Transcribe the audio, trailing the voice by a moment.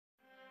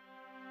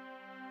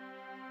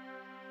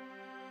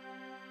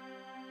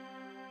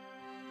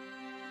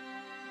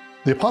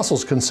The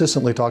apostles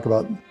consistently talk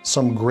about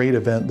some great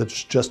event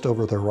that's just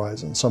over the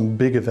horizon. Some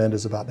big event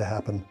is about to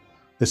happen.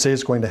 They say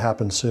it's going to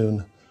happen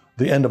soon.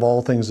 The end of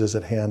all things is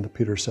at hand,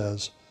 Peter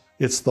says.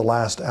 It's the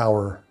last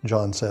hour,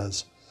 John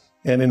says.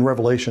 And in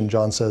Revelation,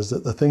 John says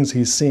that the things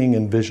he's seeing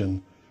in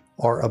vision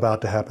are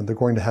about to happen. They're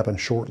going to happen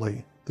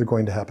shortly. They're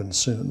going to happen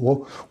soon.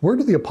 Well, where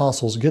do the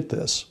apostles get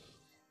this?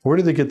 Where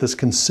do they get this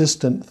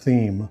consistent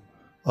theme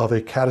of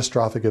a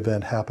catastrophic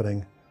event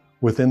happening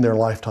within their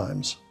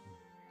lifetimes?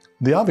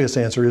 The obvious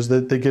answer is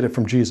that they get it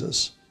from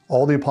Jesus.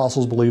 All the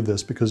apostles believe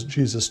this because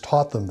Jesus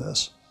taught them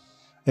this.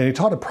 And he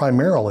taught it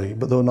primarily,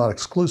 but though not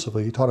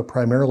exclusively, he taught it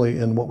primarily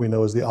in what we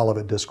know as the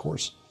Olivet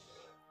Discourse,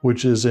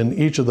 which is in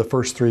each of the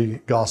first three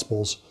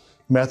Gospels.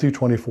 Matthew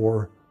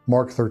 24,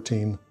 Mark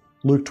 13,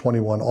 Luke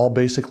 21, all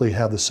basically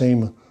have the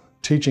same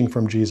teaching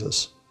from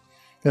Jesus.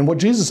 And what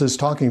Jesus is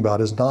talking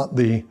about is not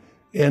the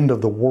end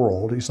of the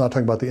world. He's not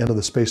talking about the end of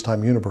the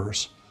space-time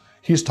universe.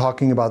 He's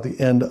talking about the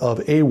end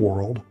of a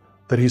world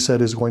that he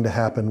said is going to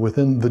happen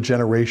within the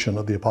generation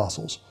of the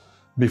apostles.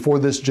 Before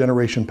this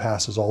generation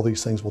passes, all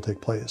these things will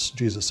take place,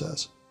 Jesus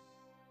says.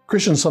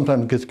 Christians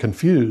sometimes get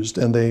confused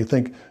and they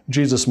think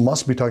Jesus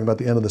must be talking about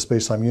the end of the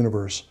space-time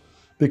universe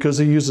because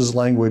he uses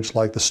language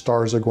like the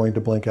stars are going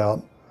to blink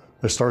out,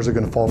 the stars are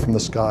going to fall from the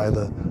sky,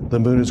 the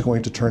moon is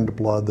going to turn to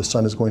blood, the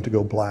sun is going to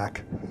go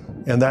black.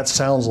 And that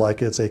sounds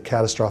like it's a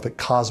catastrophic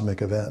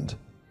cosmic event.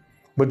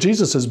 But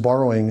Jesus is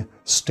borrowing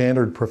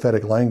standard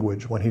prophetic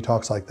language when he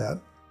talks like that.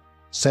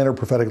 Standard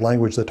prophetic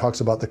language that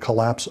talks about the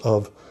collapse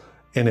of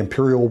an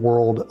imperial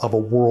world, of a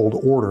world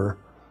order,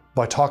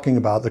 by talking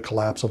about the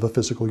collapse of a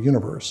physical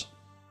universe.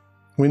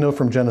 We know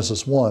from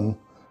Genesis 1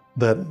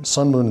 that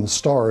sun, moon, and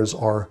stars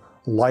are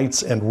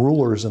lights and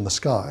rulers in the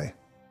sky.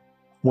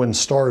 When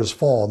stars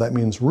fall, that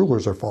means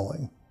rulers are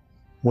falling.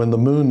 When the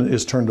moon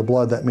is turned to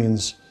blood, that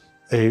means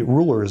a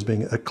ruler is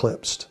being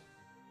eclipsed.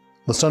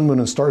 The sun, moon,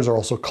 and stars are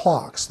also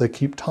clocks. They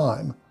keep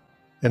time.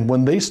 And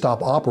when they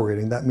stop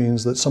operating, that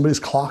means that somebody's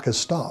clock has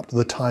stopped.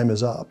 The time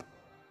is up.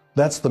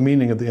 That's the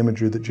meaning of the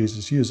imagery that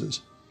Jesus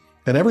uses.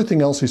 And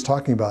everything else he's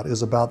talking about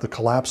is about the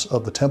collapse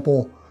of the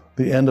temple,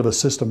 the end of a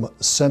system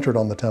centered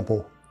on the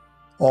temple.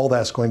 All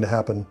that's going to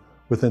happen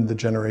within the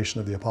generation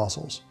of the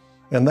apostles.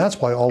 And that's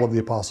why all of the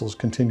apostles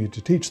continue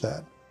to teach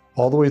that.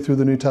 All the way through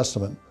the New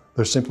Testament,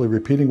 they're simply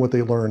repeating what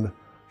they learned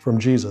from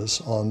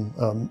Jesus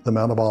on the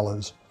Mount of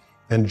Olives.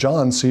 And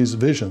John sees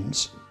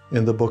visions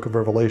in the book of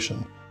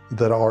Revelation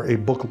that are a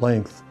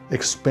book-length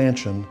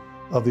expansion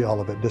of the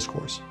Olivet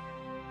Discourse.